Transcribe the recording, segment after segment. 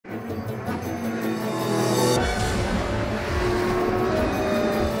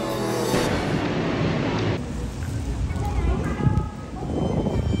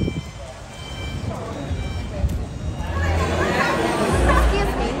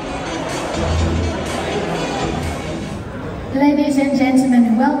Ladies and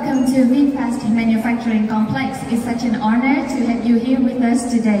gentlemen, welcome to VinFast Manufacturing Complex. It's such an honor to have you here with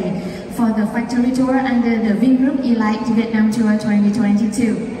us today for the factory tour under the Vingroup Elite Vietnam Tour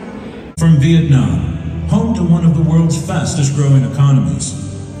 2022. From Vietnam, home to one of the world's fastest growing economies,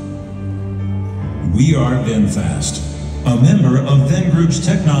 we are VinFast, a member of Vingroup's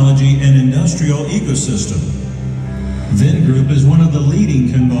technology and industrial ecosystem. Vingroup is one of the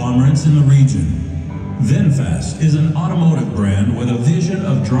leading conglomerates in the region. VinFast is an automotive brand with a vision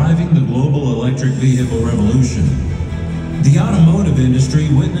of driving the global electric vehicle revolution. The automotive industry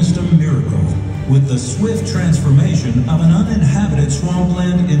witnessed a miracle with the swift transformation of an uninhabited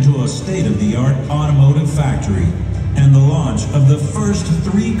swampland into a state-of-the-art automotive factory and the launch of the first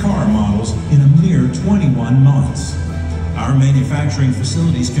 3 car models in a mere 21 months. Our manufacturing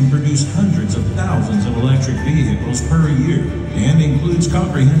facilities can produce hundreds of thousands of electric vehicles per year and includes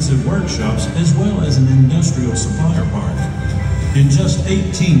comprehensive workshops as well as an industrial supplier park. In just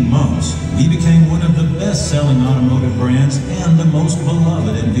 18 months, we became one of the best-selling automotive brands and the most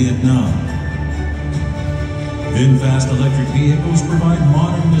beloved in Vietnam. VinFast electric vehicles provide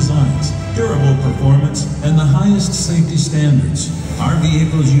modern designs, durable performance, and the highest safety standards. Our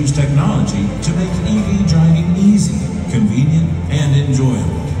vehicles use technology to make EV driving easy, convenient, and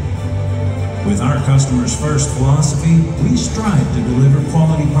enjoyable. With our customers' first philosophy, we strive to deliver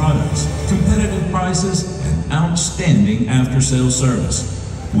quality products, competitive prices, and outstanding after-sales service.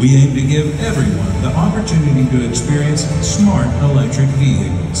 We aim to give everyone the opportunity to experience smart electric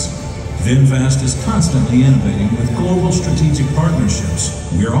vehicles. VinFast is constantly innovating with global strategic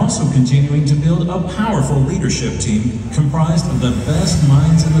partnerships. We are also continuing to build a powerful leadership team comprised of the best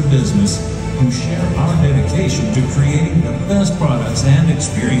minds in the business who share our dedication to creating the best products and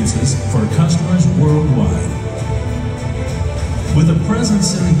experiences for customers worldwide. With a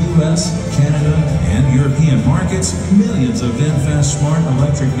presence in the US, Canada, and European markets, millions of VinFast smart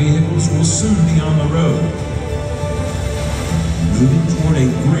electric vehicles will soon be on the road, moving toward a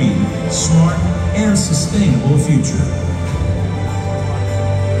green, smart, and sustainable future.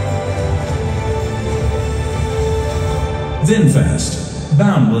 VinFast,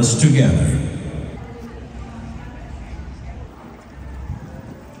 boundless together.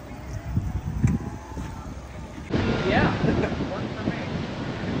 Yeah, worked for me.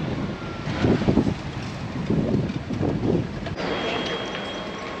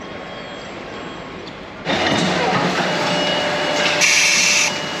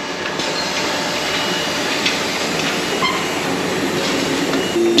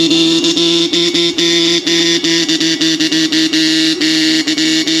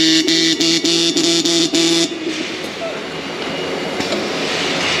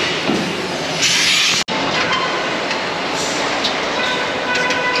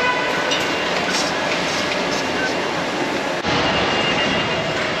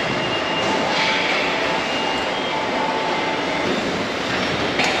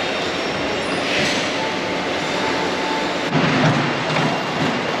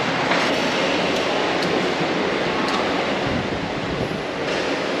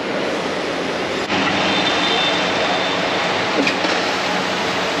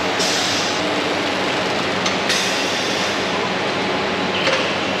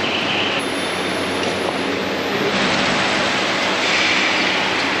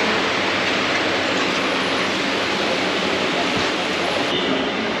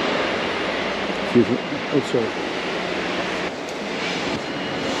 Oh, sorry.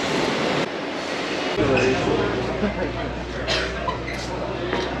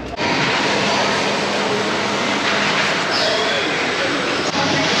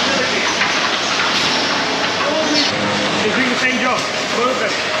 It's doing the same job.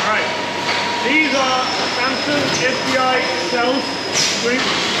 Perfect. Alright. These are Samsung SPI cells with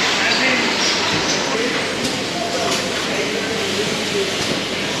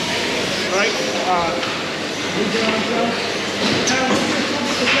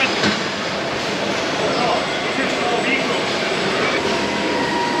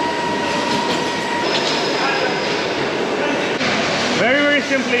very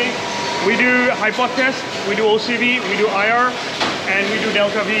simply, we do hypothesis, we do OCV, we do IR, and we do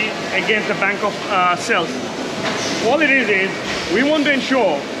delta V against the bank of cells. All it is we want to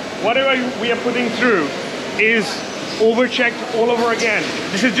ensure whatever we are putting through is over-checked all over again.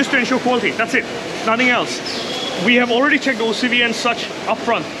 This is just to ensure quality, that's it, nothing else. We have already checked OCV and such up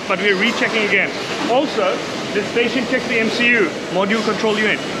front, but we're rechecking again. Also, the station checks the MCU, module control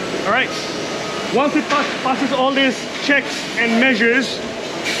unit. Alright, once it passes all these checks and measures,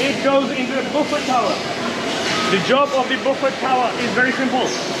 it goes into the buffer tower. The job of the buffer tower is very simple.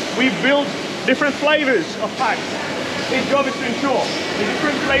 We build different flavors of packs. its job is to ensure the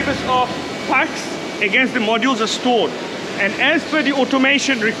different flavors of packs against the modules are stored. And as per the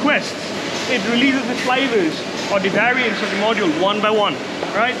automation requests, it releases the flavors or the variants of the module one by one,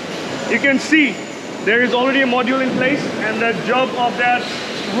 right? You can see there is already a module in place, and the job of that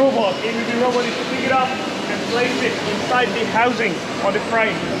robot, ABB robot, is to pick it up and place it inside the housing or the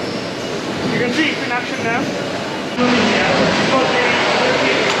frame. You can see it's in action now.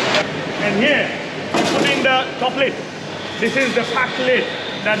 And here, we put in the top lid. This is the pack lid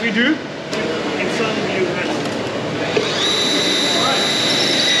that we do. Insert the view.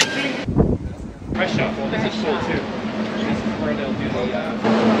 Pressure. This is short too. This is where they'll do the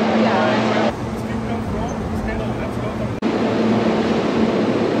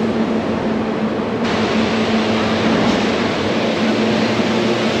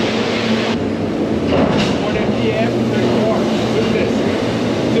more than PM, there's more with this.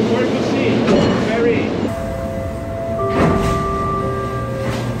 It's important to see. Very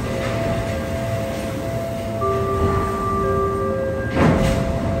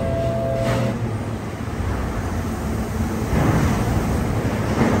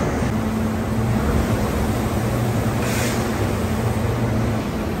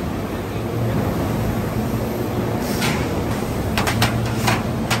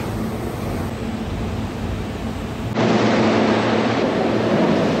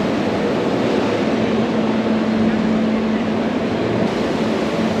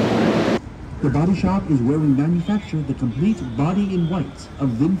The body shop is where we manufacture the complete body-in-white of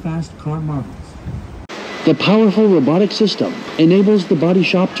VinFast car models. The powerful robotic system enables the body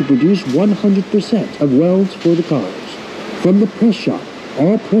shop to produce 100% of welds for the cars. From the press shop,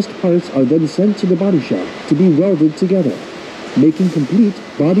 all pressed parts are then sent to the body shop to be welded together, making complete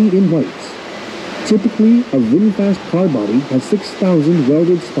body-in-whites. Typically, a VinFast car body has 6,000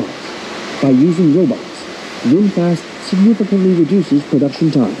 welded spots. By using robots, VinFast significantly reduces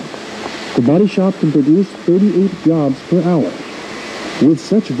production time. The body shop can produce 38 jobs per hour. With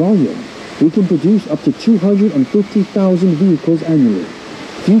such volume, we can produce up to 250,000 vehicles annually.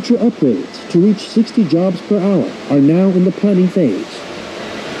 Future upgrades to reach 60 jobs per hour are now in the planning phase.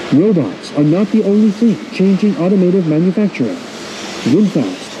 Robots are not the only thing changing automotive manufacturing.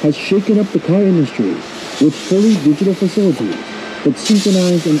 VinFast has shaken up the car industry with fully digital facilities that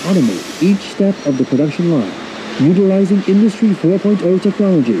synchronize and automate each step of the production line. Utilizing Industry 4.0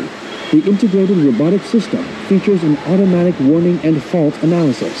 technology, the integrated robotic system features an automatic warning and fault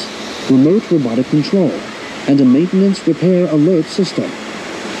analysis, remote robotic control, and a maintenance repair alert system.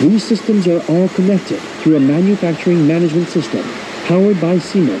 These systems are all connected through a manufacturing management system powered by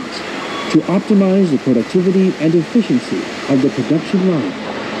Siemens to optimize the productivity and efficiency of the production line.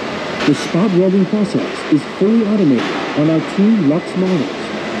 The spot welding process is fully automated on our 2 Lux models,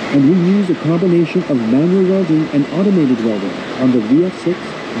 and we use a combination of manual welding and automated welding on the VF6,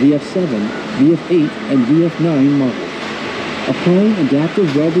 VF7, VF8, and VF9 models. Applying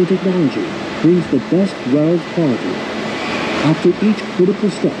adaptive welding technology brings the best weld quality. After each critical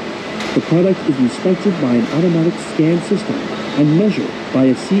step, the product is inspected by an automatic scan system and measured by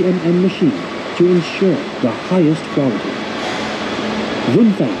a CMM machine to ensure the highest quality.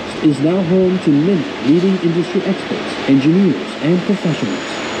 VinFast is now home to many leading industry experts, engineers, and professionals.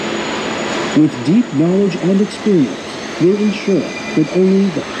 With deep knowledge and experience, we'll ensure that only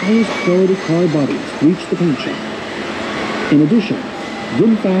the highest quality car bodies reach the paint shop. In addition,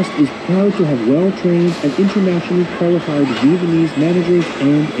 VinFast is proud to have well-trained and internationally qualified Vietnamese managers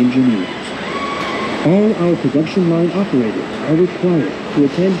and engineers. All our production line operators are required to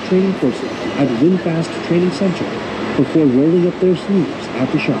attend training courses at VinFast Training Center before rolling up their sleeves at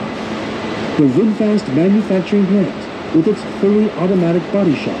the shop. The VinFast manufacturing plant, with its fully automatic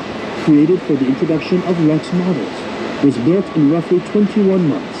body shop, created for the introduction of Lux models, was built in roughly 21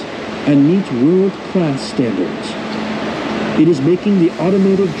 months and meets world-class standards. It is making the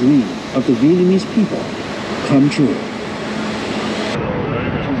automotive dream of the Vietnamese people come true.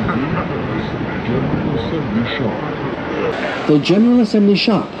 The General Assembly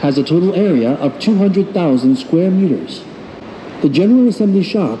Shop has a total area of 200,000 square meters. The General Assembly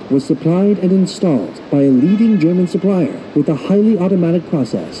Shop was supplied and installed by a leading German supplier with a highly automatic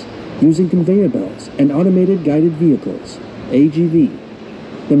process using conveyor belts and automated guided vehicles, AGV.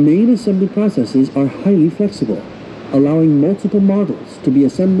 The main assembly processes are highly flexible, allowing multiple models to be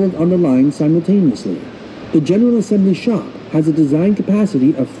assembled on the line simultaneously. The General Assembly Shop has a design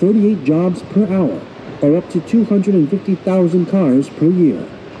capacity of 38 jobs per hour, or up to 250,000 cars per year.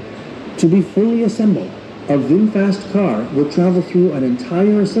 To be fully assembled, a VinFast car will travel through an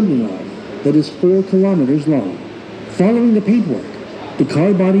entire assembly line that is 4 kilometers long. Following the paintwork, the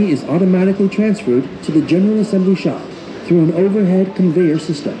car body is automatically transferred to the General Assembly Shop through an overhead conveyor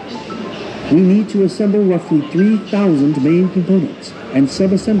system. We need to assemble roughly 3,000 main components and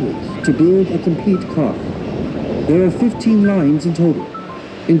sub-assemblies to build a complete car. There are 15 lines in total,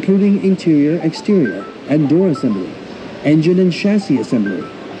 including interior, exterior, and door assembly, engine and chassis assembly,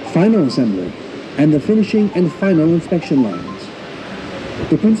 final assembly, and the finishing and final inspection lines.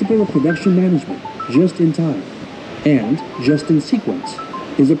 The principle of production management, just in time, and just in sequence,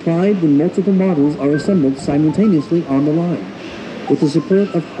 is applied when multiple models are assembled simultaneously on the line, with the support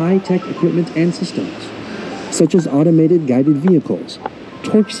of high-tech equipment and systems, such as automated guided vehicles,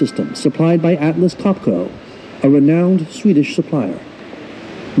 torque systems supplied by Atlas Copco, a renowned Swedish supplier.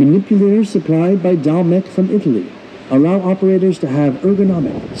 Manipulators supplied by Dalmec from Italy allow operators to have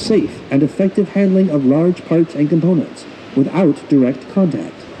ergonomic, safe, and effective handling of large parts and components without direct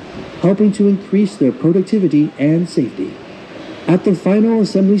contact, helping to increase their productivity and safety. At the final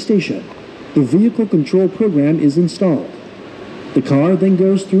assembly station, the vehicle control program is installed. The car then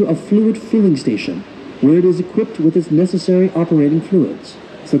goes through a fluid filling station where it is equipped with its necessary operating fluids,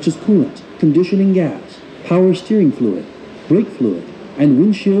 such as coolant, conditioning gas, power steering fluid, brake fluid, and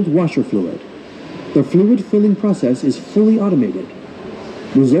windshield washer fluid. The fluid filling process is fully automated.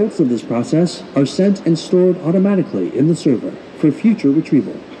 Results of this process are sent and stored automatically in the server for future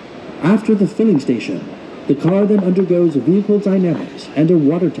retrieval. After the filling station, the car then undergoes vehicle dynamics and a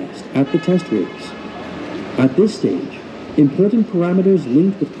water test at the test rigs. At this stage, important parameters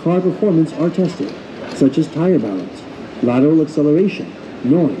linked with car performance are tested, such as tire balance, lateral acceleration,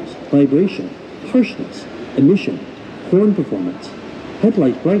 noise, vibration, harshness, emission, horn performance,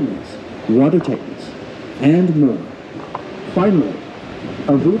 headlight brightness, water tightness, and more. Finally,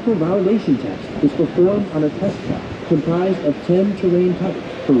 a vehicle validation test is performed on a test track comprised of 10 terrain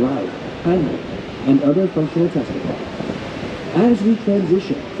types for ride, handling, and other functional testing. As we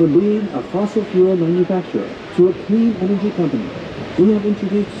transition from being a fossil fuel manufacturer to a clean energy company, we have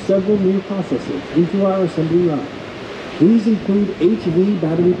introduced several new processes into our assembly line. These include HV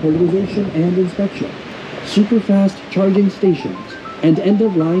battery polarization and inspection, super-fast charging stations, and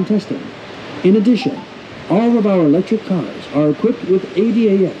end-of-line testing. In addition, all of our electric cars are equipped with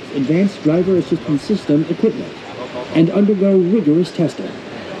ADAS, Advanced Driver Assistance System equipment, and undergo rigorous testing.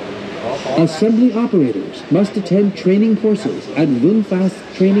 Assembly operators must attend training courses at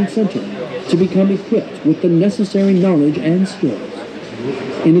VinFast Training Center to become equipped with the necessary knowledge and skills.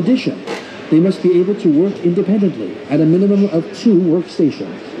 In addition, they must be able to work independently at a minimum of 2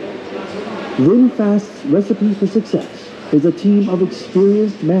 workstations. VinFast's recipe for success is a team of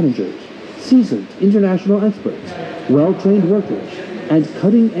experienced managers, seasoned international experts, well-trained workers, and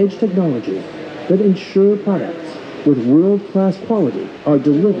cutting-edge technology that ensure products with world-class quality are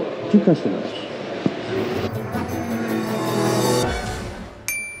delivered to customers.